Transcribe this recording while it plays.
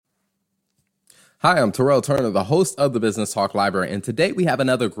Hi, I'm Terrell Turner, the host of the Business Talk Library, and today we have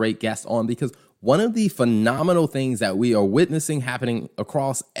another great guest on because one of the phenomenal things that we are witnessing happening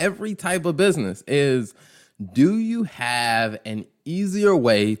across every type of business is, do you have an easier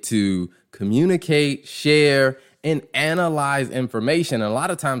way to communicate, share, and analyze information? And a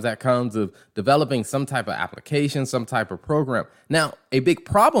lot of times that comes of developing some type of application, some type of program. Now, a big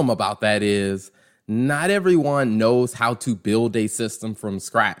problem about that is not everyone knows how to build a system from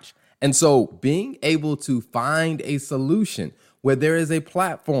scratch. And so being able to find a solution where there is a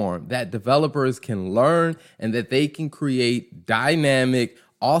platform that developers can learn and that they can create dynamic,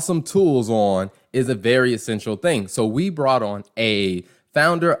 awesome tools on is a very essential thing. So we brought on a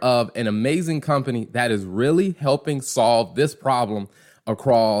founder of an amazing company that is really helping solve this problem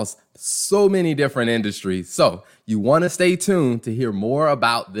across so many different industries. So you want to stay tuned to hear more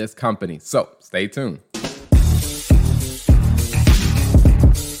about this company. So stay tuned.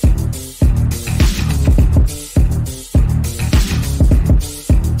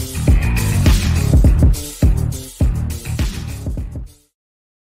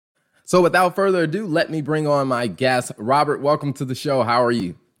 So without further ado, let me bring on my guest. Robert, welcome to the show. How are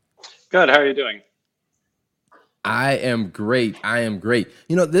you? Good. How are you doing? I am great.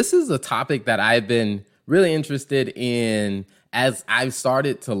 You know, this is a topic that I've been really interested in as I've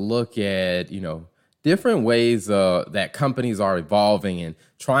started to look at, different ways that companies are evolving and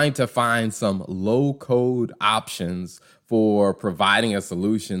trying to find some low code options for providing a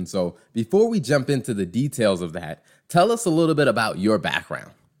solution. So before we jump into the details of that, tell us a little bit about your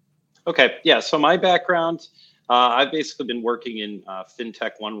background. Okay. Yeah. So my background, I've basically been working in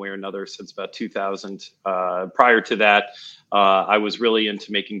fintech one way or another since about 2000. Prior to that, I was really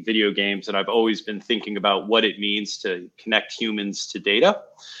into making video games, and I've always been thinking about what it means to connect humans to data.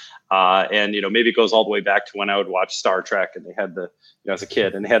 And maybe it goes all the way back to when I would watch Star Trek, and they had as a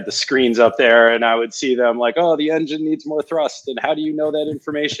kid, and they had the screens up there, and I would see them like, oh, the engine needs more thrust, and how do you know that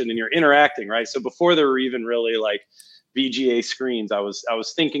information? And you're interacting, right? So before there were even really like VGA screens, I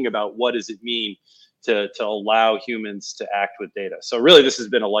was thinking about what does it mean to allow humans to act with data. So really, this has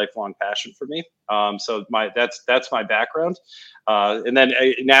been a lifelong passion for me. So that's my background, and then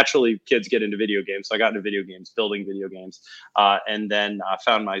naturally, kids get into video games. So I got into video games, building video games, and then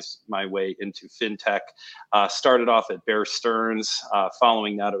found my way into fintech. Started off at Bear Stearns.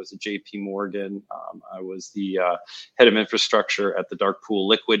 Following that, I was at J.P. Morgan. I was the head of infrastructure at the Dark Pool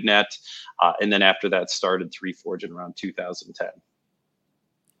LiquidNet, and then after that, started 3Forge in around 2010.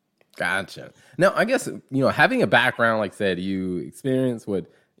 Gotcha. Now, I guess, having a background, like I said, you experience with,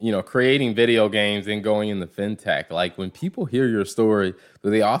 creating video games and going into fintech. Like when people hear your story,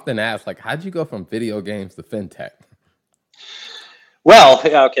 they often ask, like, how'd you go from video games to fintech? Well,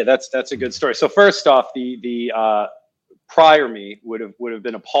 yeah, okay, that's a good story. So first off, the prior me would have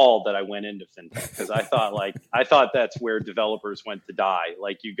been appalled that I went into fintech, because I thought that's where developers went to die.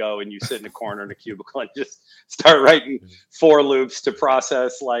 Like you go and you sit in a corner in a cubicle and just start writing for loops to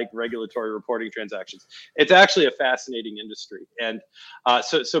process like regulatory reporting transactions. It's actually a fascinating industry. And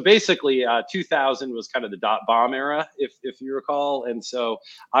so basically 2000 was kind of the .bomb era, if you recall. And so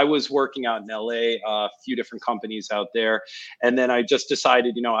I was working out in LA, a few different companies out there. And then I just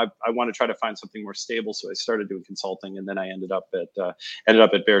decided, I want to try to find something more stable. So I started doing consulting, and then I ended up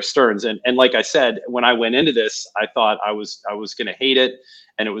at Bear Stearns. And like I said, when I went into this, I thought I was going to hate it,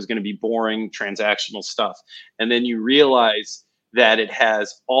 and it was going to be boring transactional stuff. And then you realize that it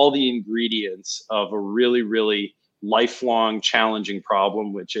has all the ingredients of a really, really lifelong challenging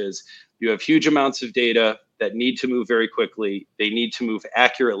problem, which is you have huge amounts of data that need to move very quickly. They need to move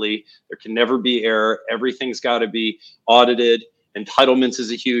accurately. There can never be error. Everything's got to be audited. Entitlements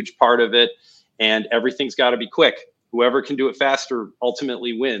is a huge part of it, and everything's got to be quick. Whoever can do it faster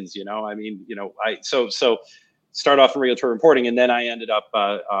ultimately wins. So start off in regulatory reporting, and then I ended up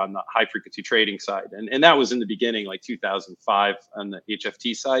on the high frequency trading side, and that was in the beginning, like 2005, on the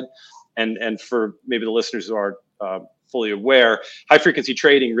HFT side. And for maybe the listeners who are fully aware, high frequency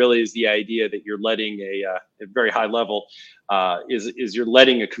trading really is the idea that you're letting a very high level is you're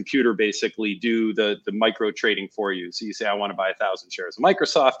letting a computer basically do the micro trading for you. So you say, I want to buy 1,000 shares of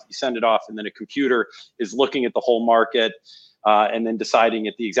Microsoft, you send it off, and then a computer is looking at the whole market and then deciding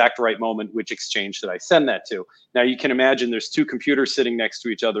at the exact right moment which exchange should I send that to. Now you can imagine there's two computers sitting next to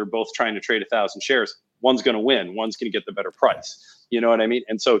each other, both trying to trade 1,000 shares. One's going to win, one's going to get the better price. You know what I mean?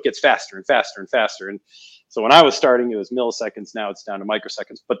 And so it gets faster and faster and faster. And so when I was starting, it was milliseconds. Now it's down to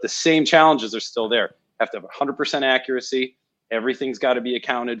microseconds. But the same challenges are still there. You have to have 100% accuracy. Everything's got to be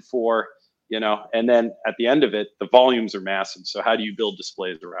accounted for, and then at the end of it, the volumes are massive. So how do you build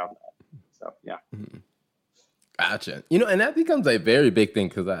displays around that? So, yeah. Gotcha. And that becomes a very big thing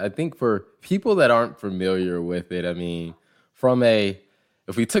because I think for people that aren't familiar with it, I mean,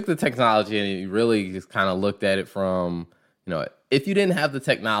 if we took the technology and you really just kind of looked at it from, if you didn't have the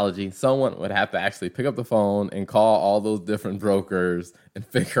technology, someone would have to actually pick up the phone and call all those different brokers and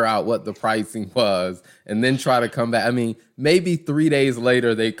figure out what the pricing was and then try to come back. I mean, maybe 3 days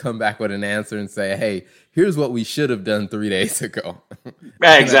later, they come back with an answer and say, hey, here's what we should have done 3 days ago.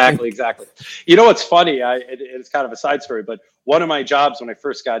 Exactly. You know what's funny? It's kind of a side story, but one of my jobs when I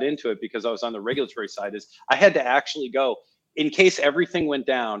first got into it, because I was on the regulatory side, is I had to actually go, in case everything went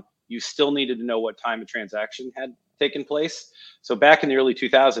down, you still needed to know what time a transaction had taken place. So back in the early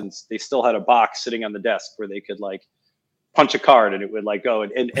 2000s, they still had a box sitting on the desk where they could like punch a card and it would like go.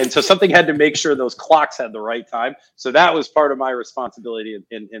 And so something had to make sure those clocks had the right time. So that was part of my responsibility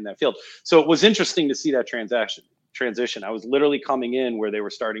in that field. So it was interesting to see that transition. I was literally coming in where they were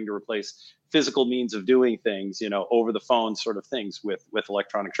starting to replace physical means of doing things, over the phone sort of things with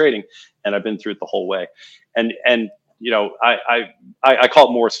electronic trading. And I've been through it the whole way. And I call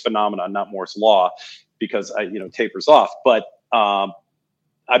it Moore's phenomenon, not Moore's law, because tapers off. But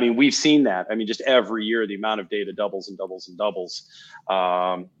I mean, we've seen that. I mean, just every year, the amount of data doubles and doubles and doubles.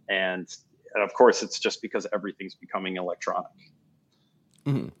 And of course, it's just because everything's becoming electronic.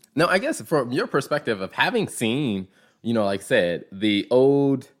 Mm-hmm. Now, I guess from your perspective of having seen, like I said, the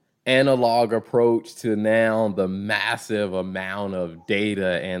old analog approach to now the massive amount of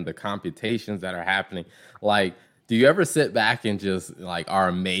data and the computations that are happening, like, do you ever sit back and just like are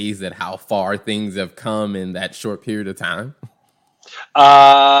amazed at how far things have come in that short period of time?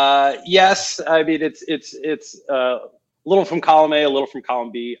 Yes. I mean, it's a little from column A, a little from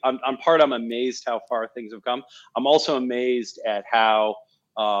column B. I'm amazed how far things have come. I'm also amazed at how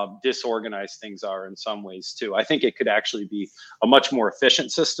disorganized things are in some ways too. I think it could actually be a much more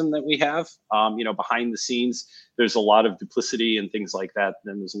efficient system that we have. Behind the scenes, there's a lot of duplicity and things like that.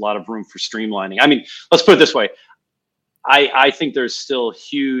 Then there's a lot of room for streamlining. I mean, let's put it this way. I think there's still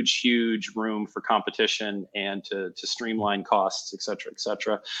huge room for competition and to streamline costs, et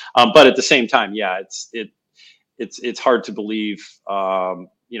cetera. But at the same time, yeah, it's hard to believe,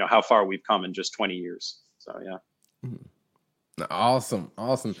 how far we've come in just 20 years. So, yeah. Awesome.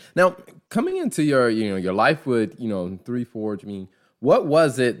 Now, coming into your life with, Three Forge, I mean, what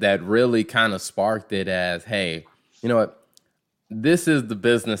was it that really kind of sparked it as, hey, you know what, this is the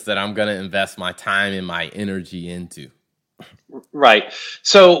business that I'm going to invest my time and my energy into? Right.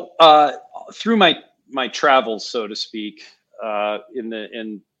 So through my travels, so to speak, in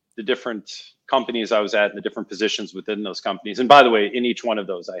the different companies I was at and the different positions within those companies, and by the way, in each one of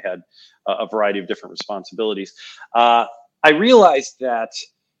those, I had a variety of different responsibilities. I realized that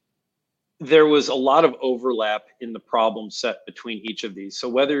there was a lot of overlap in the problem set between each of these. So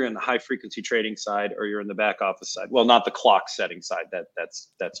whether you're in the high frequency trading side or you're in the back office side, well, not the clock setting side,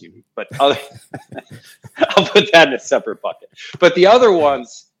 that's unique, but I'll put that in a separate bucket. But the other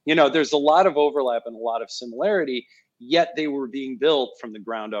ones, there's a lot of overlap and a lot of similarity, yet they were being built from the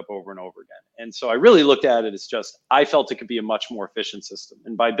ground up over and over again. And so I really looked at it as I felt it could be a much more efficient system.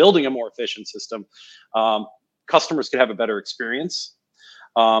 And by building a more efficient system, customers could have a better experience.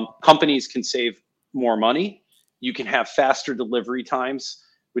 Companies can save more money. You can have faster delivery times,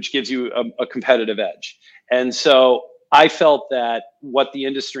 which gives you a competitive edge. And so I felt that what the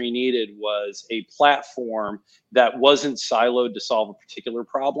industry needed was a platform that wasn't siloed to solve a particular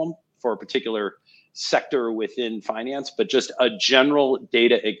problem for a particular sector within finance, but just a general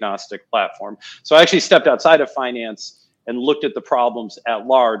data agnostic platform. So I actually stepped outside of finance and looked at the problems at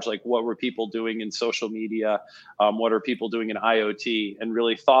large, like what were people doing in social media, what are people doing in IoT, and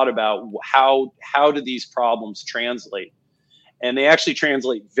really thought about how do these problems translate? And they actually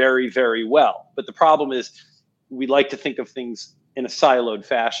translate very, very well. But the problem is we like to think of things in a siloed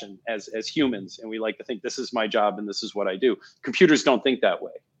fashion as humans, and we like to think this is my job and this is what I do. Computers don't think that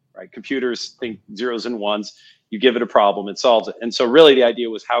way, right? Computers think zeros and ones. You give it a problem, it solves it. And so really the idea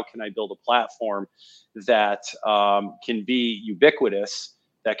was, how can I build a platform that can be ubiquitous,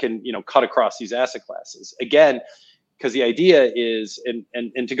 that can cut across these asset classes? Again, because the idea is,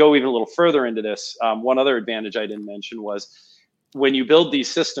 and to go even a little further into this, one other advantage I didn't mention was when you build these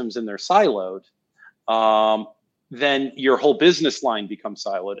systems and they're siloed, then your whole business line becomes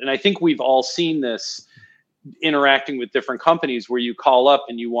siloed. And I think we've all seen this interacting with different companies where you call up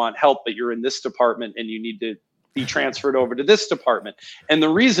and you want help, but you're in this department and you need to be transferred over to this department. And the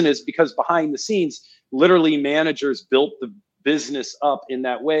reason is because behind the scenes, literally managers built the business up in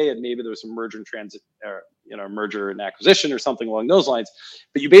that way. And maybe there was a merger and acquisition or something along those lines.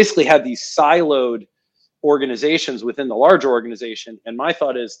 But you basically had these siloed organizations within the larger organization. And my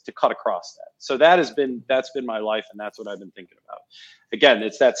thought is to cut across that. So that's been my life, and that's what I've been thinking about. Again,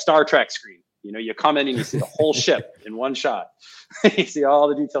 it's that Star Trek screen. You know, you come in and you see the whole ship in one shot. You see all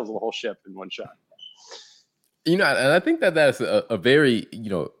the details of the whole ship in one shot. You know, and I think that that's a very,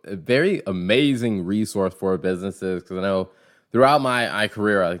 a very amazing resource for businesses, because I know throughout my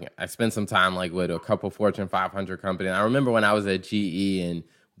career, I spent some time like with a couple Fortune 500 companies. And I remember when I was at GE and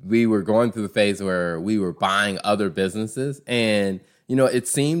we were going through the phase where we were buying other businesses, and, it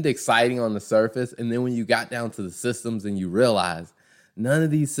seemed exciting on the surface. And then when you got down to the systems and you realize none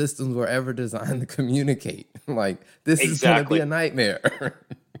of these systems were ever designed to communicate, like this is going to be a nightmare.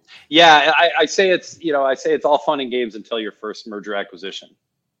 Yeah, I say it's all fun and games until your first merger acquisition.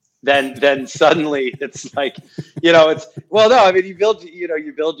 Then suddenly it's like, you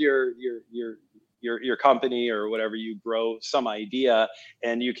build your company or whatever, you grow some idea,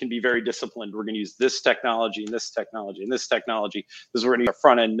 and you can be very disciplined. We're going to use this technology and this technology and this technology. This is we're going to use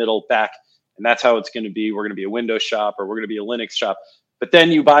front end, middle, back, and that's how it's going to be. We're going to be a Windows shop, or we're going to be a Linux shop. But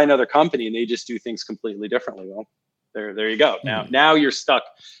then you buy another company and they just do things completely differently. Well, there you go. Now you're stuck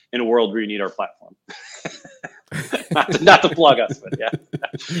in a world where you need our platform. not to plug us, but yeah,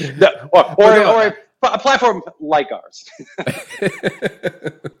 or a platform like ours.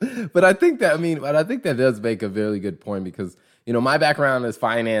 But I think that does make a very good point, because my background is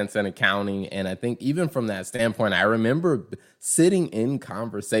finance and accounting, and I think even from that standpoint, I remember sitting in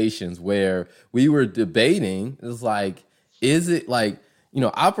conversations where we were debating. It's like, is it like,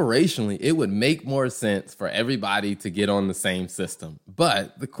 operationally, it would make more sense for everybody to get on the same system.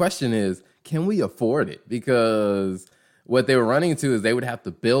 But the question is, can we afford it? Because what they were running into is they would have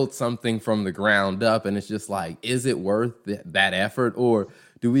to build something from the ground up. And it's just like, is it worth that effort? Or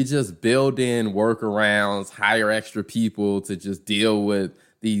do we just build in workarounds, hire extra people to just deal with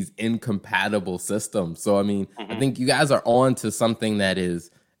these incompatible systems? So, I think you guys are on to something that is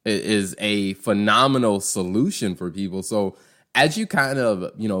a phenomenal solution for people. So as you kind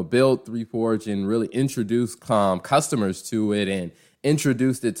of, build 3Forge and really introduce customers to it and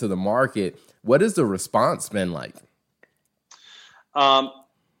introduced it to the market, what has the response been like?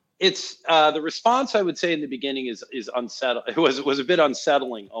 It's the response, I would say, in the beginning is unsettled. It was a bit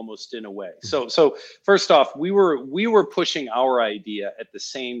unsettling, almost, in a way. So first off, we were pushing our idea at the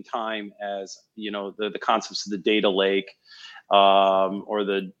same time as the concepts of the data lake, or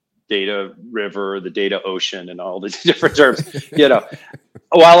the data river, the data ocean, and all the different terms,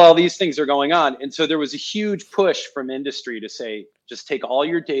 while all these things are going on. And so there was a huge push from industry to say, just take all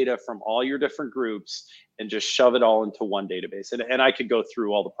your data from all your different groups and just shove it all into one database. And I could go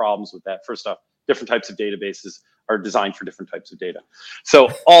through all the problems with that. First off, different types of databases are designed for different types of data. So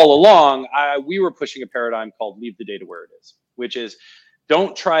all along, we were pushing a paradigm called leave the data where it is, which is,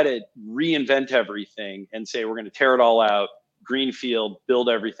 don't try to reinvent everything and say, we're going to tear it all out, greenfield, build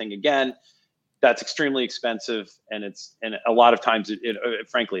everything again. That's extremely expensive, and a lot of times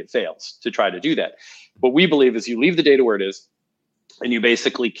frankly, it fails to try to do that. What we believe is you leave the data where it is, and you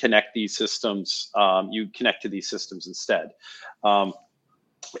basically connect these systems. You connect to these systems instead.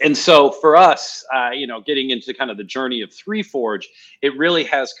 And so for us, getting into kind of the journey of 3Forge, it really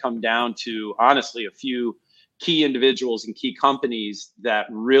has come down to, honestly, a few key individuals and key companies that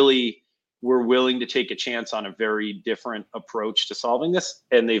really were willing to take a chance on a very different approach to solving this,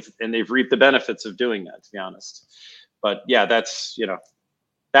 and they've reaped the benefits of doing that, to be honest. But yeah, that's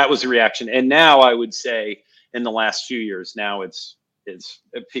that was the reaction. And now I would say in the last few years, now it's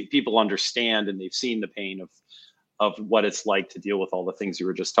people understand, and they've seen the pain of what it's like to deal with all the things you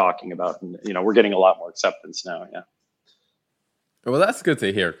were just talking about, and we're getting a lot more acceptance now. Yeah. Well, that's good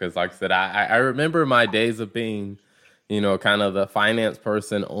to hear, because like I said, I remember my days of being kind of the finance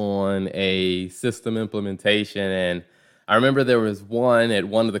person on a system implementation. And I remember there was one at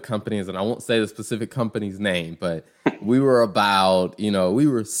one of the companies, and I won't say the specific company's name, but we were about, we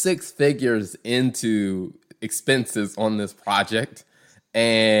were 6 figures into expenses on this project.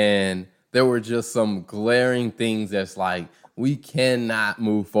 And there were just some glaring things that's like, we cannot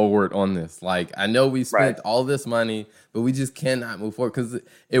move forward on this. Like, I know we spent all this money, but we just cannot move forward, because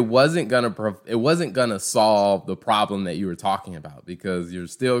it wasn't gonna solve the problem that you were talking about, because you're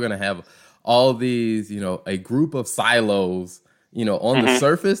still gonna have all these, a group of silos. On the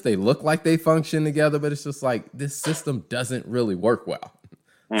surface, they look like they function together, but it's just like, this system doesn't really work well.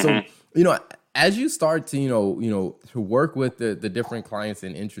 So, as you start to, to work with the different clients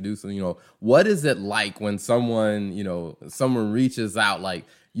and introduce them, what is it like when someone reaches out? Like,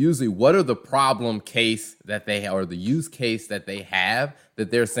 usually, what are the problem case that they have, or the use case that they have,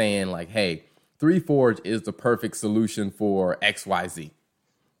 that they're saying like, hey, 3Forge is the perfect solution for XYZ?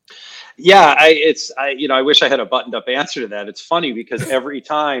 Yeah, I wish I had a buttoned up answer to that. It's funny because every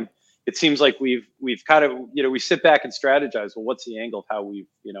time it seems like we've kind of, we sit back and strategize, well, what's the angle of how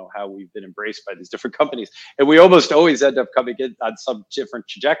we've been embraced by these different companies, and we almost always end up coming in on some different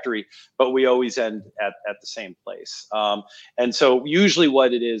trajectory, but we always end at the same place. And so usually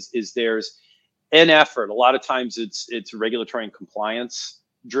what it is there's an effort. A lot of times it's regulatory and compliance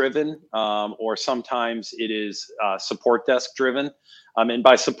driven, or sometimes it is support desk driven. And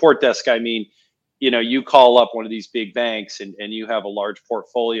by support desk, I mean, you call up one of these big banks and you have a large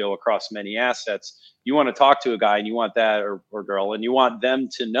portfolio across many assets. You want to talk to a guy and you want that or girl, and you want them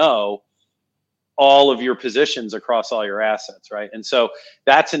to know all of your positions across all your assets, right? And so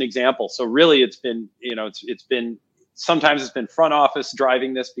that's an example. So really it's been, sometimes it's been front office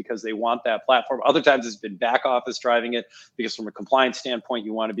driving this because they want that platform. Other times it's been back office driving it because from a compliance standpoint,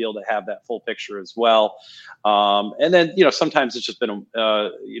 you want to be able to have that full picture as well. And then, sometimes it's just been,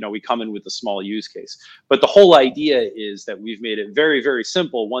 we come in with a small use case. But the whole idea is that we've made it very, very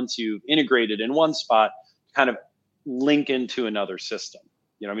simple once you've integrated in one spot, kind of link into another system.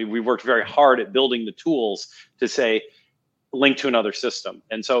 We worked very hard at building the tools to say, link to another system.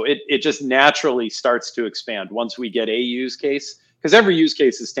 And so it just naturally starts to expand once we get a use case, because every use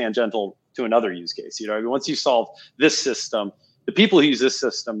case is tangential to another use case. Once you solve this system, the people who use this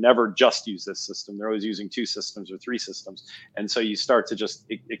system never just use this system. They're always using 2 systems or 3 systems. And so you start to just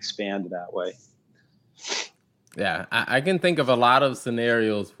expand that way. Yeah, I can think of a lot of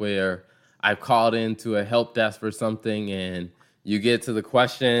scenarios where I've called into a help desk for something and you get to the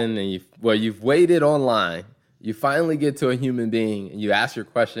question and you've waited online. You finally get to a human being and you ask your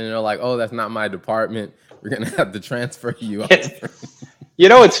question and they're like, oh, that's not my department. We're going to have to transfer you over.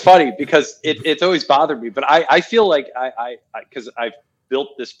 It's funny because it's always bothered me, but I feel like because I've built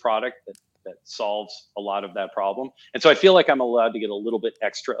this product that solves a lot of that problem. And so I feel like I'm allowed to get a little bit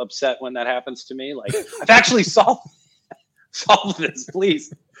extra upset when that happens to me. Like, I've actually solved this,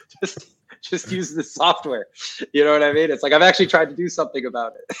 please. Just use this software. You know what I mean? It's like, I've actually tried to do something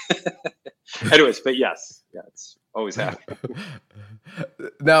about it. Anyways, but yes, it's always happening.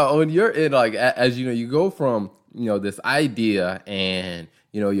 Now, when you're in, like, as you go from, this idea and,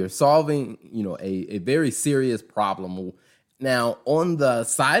 you're solving, a very serious problem. Now, on the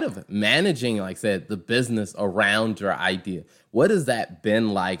side of managing, like I said, the business around your idea, what has that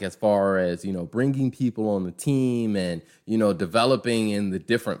been like as far as, bringing people on the team and, developing in the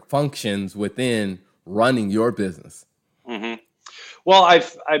different functions within running your business? Mm-hmm. Well,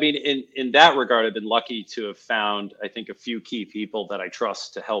 in that regard, I've been lucky to have found, I think, a few key people that I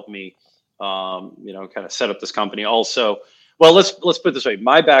trust to help me, kind of set up this company. Also, well, let's put it this way.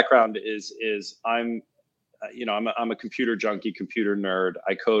 My background is I'm a computer junkie, computer nerd.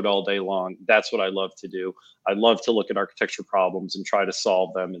 I code all day long. That's what I love to do. I love to look at architecture problems and try to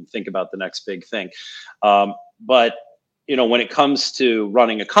solve them and think about the next big thing. But when it comes to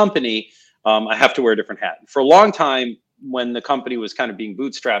running a company, I have to wear a different hat. For a long time, when the company was kind of being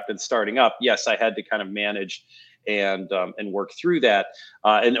bootstrapped and starting up, yes, I had to kind of manage and work through that.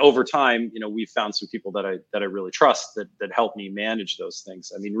 And over time, we've found some people that I really trust that help me manage those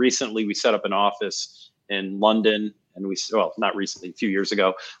things. I mean, recently we set up an office in London, and not recently, a few years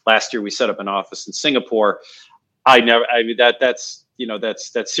ago. Last year we set up an office in Singapore. That's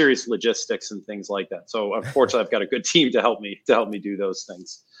serious logistics and things like that. So unfortunately, I've got a good team to help me do those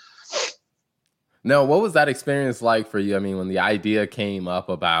things. Now, what was that experience like for you? I mean, when the idea came up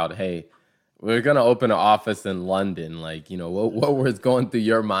about, hey, we're going to open an office in London, like, what was going through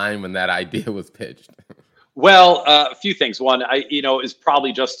your mind when that idea was pitched? Well, a few things. One, is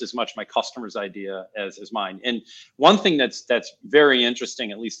probably just as much my customer's idea as mine. And one thing that's very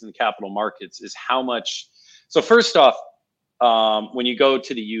interesting, at least in the capital markets, is how much. So first off, when you go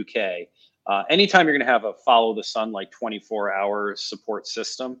to the UK, anytime you're going to have a follow the sun, like 24-hour support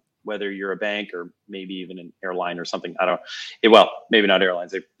system, whether you're a bank or maybe even an airline or something, I don't know. Well, maybe not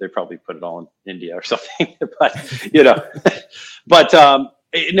airlines. They probably put it all in India or something, but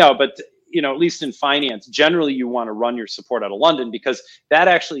at least in finance, generally you want to run your support out of London because that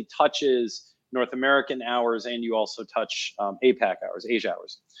actually touches North American hours and you also touch APAC hours, Asia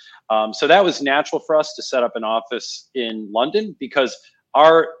hours. So that was natural for us to set up an office in London because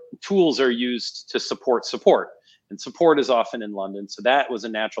our tools are used to support. And support is often in London. So that was a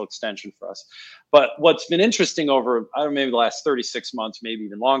natural extension for us. But what's been interesting over, maybe the last 36 months, maybe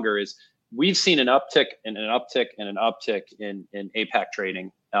even longer, is we've seen an uptick in APAC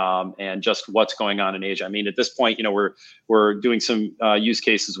trading and just what's going on in Asia. I mean, at this point, we're doing some use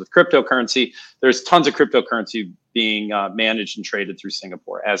cases with cryptocurrency. There's tons of cryptocurrency being managed and traded through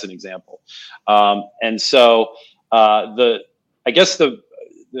Singapore, as an example. And so I guess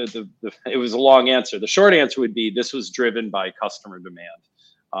it was a long answer. The short answer would be this was driven by customer demand.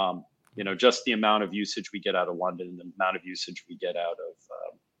 Just the amount of usage we get out of London and the amount of usage we get out of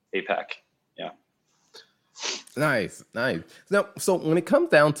APAC. Yeah. Nice. Now, so when it comes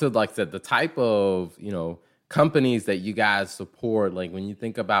down to, like I said, the type of, companies that you guys support, like when you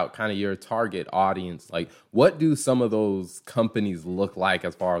think about kind of your target audience, like what do some of those companies look like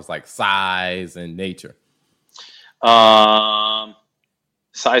as far as like size and nature? Size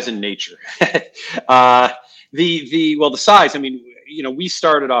and nature. The size, I mean, we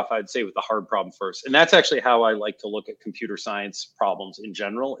started off, I'd say, with the hard problem first. And that's actually how I like to look at computer science problems in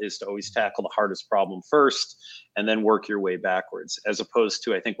general, is to always tackle the hardest problem first and then work your way backwards, as opposed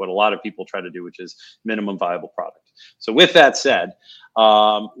to, I think, what a lot of people try to do, which is minimum viable product. So with that said,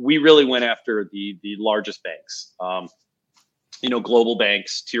 we really went after the largest banks. Global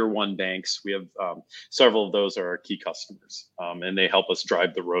banks, tier one banks. We have several of those are our key customers, and they help us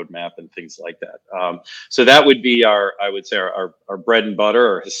drive the roadmap and things like that. So that would be our bread and butter,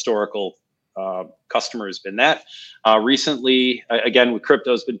 our historical customer has been that. Recently, again, with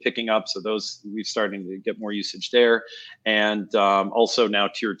crypto has been picking up, so those we've starting to get more usage there, and also now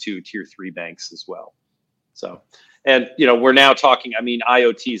tier 2, tier 3 banks as well. So. And, we're now talking, I mean,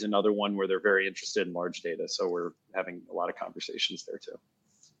 IoT is another one where they're very interested in large data. So we're having a lot of conversations there too.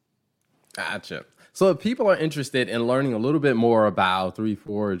 Gotcha. So if people are interested in learning a little bit more about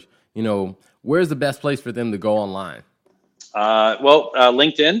 3Forge, where's the best place for them to go online?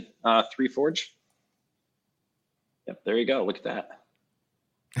 LinkedIn, 3Forge. Yep, there you go. Look at that.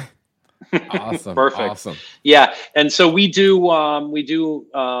 Awesome. Perfect. Awesome. Yeah. And so we do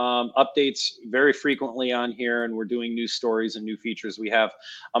updates very frequently on here, and we're doing new stories and new features. We have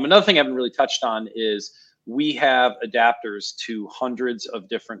another thing I haven't really touched on is we have adapters to hundreds of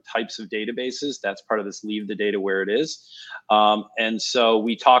different types of databases. That's part of this leave the data where it is. And so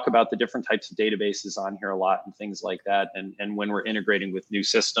we talk about the different types of databases on here a lot and things like that. And when we're integrating with new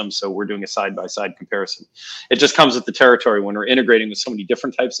systems, so we're doing a side-by-side comparison. It just comes with the territory when we're integrating with so many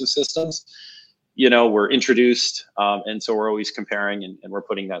different types of systems. We're introduced, and so we're always comparing, and we're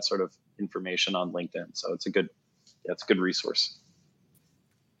putting that sort of information on LinkedIn. So it's a good resource.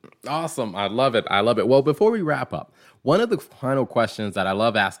 Awesome. I love it. Well, before we wrap up, one of the final questions that I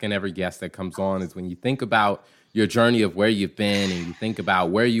love asking every guest that comes on is when you think about your journey of where you've been and you think about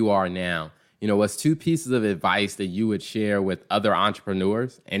where you are now, what's 2 pieces of advice that you would share with other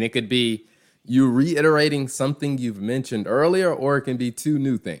entrepreneurs? And it could be you reiterating something you've mentioned earlier, or it can be 2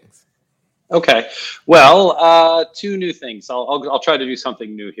 new things. Okay. Well, 2 new things. I'll try to do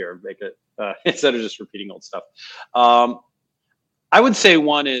something new here, make it instead of just repeating old stuff. I would say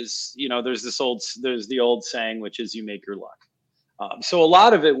one is, there's the old saying, which is you make your luck. So a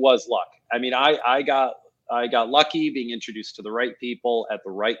lot of it was luck. I mean, I got lucky being introduced to the right people at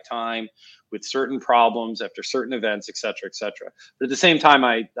the right time with certain problems after certain events, et cetera, et cetera. But at the same time,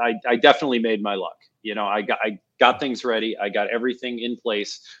 I definitely made my luck. I got things ready. I got everything in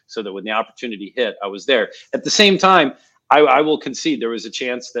place so that when the opportunity hit, I was there. At the same time, I will concede there was a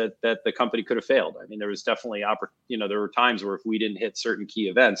chance that the company could have failed. I mean, there was definitely, there were times where if we didn't hit certain key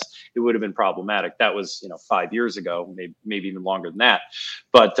events, it would have been problematic. That was, 5 years ago, maybe even longer than that.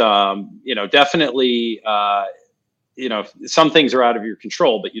 But, definitely, some things are out of your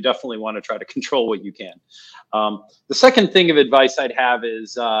control, but you definitely want to try to control what you can. The second thing of advice I'd have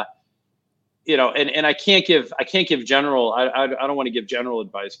is, and I can't give general, I don't want to give general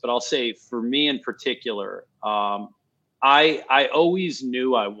advice, but I'll say for me in particular, I always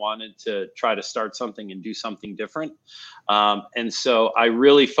knew I wanted to try to start something and do something different. And so I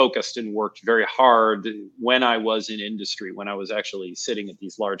really focused and worked very hard when I was in industry, when I was actually sitting at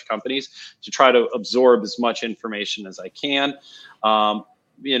these large companies, to try to absorb as much information as I can, and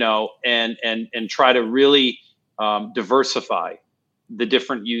try to really diversify the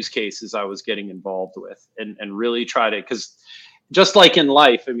different use cases I was getting involved with, and really try to, because just like in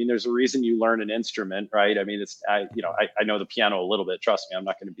life, I mean, there's a reason you learn an instrument, right? I mean, I know the piano a little bit. Trust me, I'm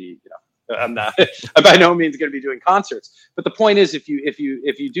not going to be, I'm not by no means going to be doing concerts. But the point is, if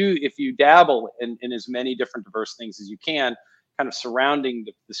you dabble in as many different diverse things as you can, kind of surrounding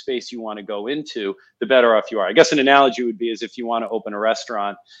the space you want to go into, the better off you are. I guess an analogy would be as if you want to open a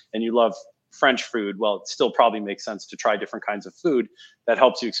restaurant and you love French food. Well, it still probably makes sense to try different kinds of food. That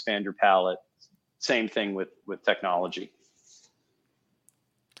helps you expand your palate. Same thing with technology.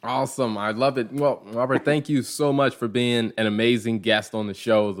 Awesome. I love it. Well, Robert, thank you so much for being an amazing guest on the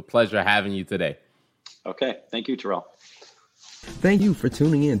show. It was a pleasure having you today. Okay. Thank you, Terrell. Thank you for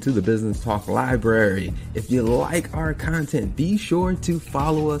tuning in to the Business Talk Library. If you like our content, be sure to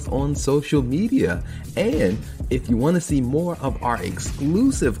follow us on social media. And if you want to see more of our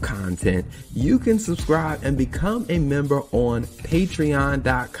exclusive content, you can subscribe and become a member on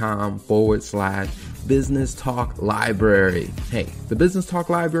patreon.com/Business Talk Library. Hey, the Business Talk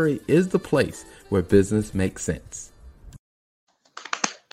Library is the place where business makes sense.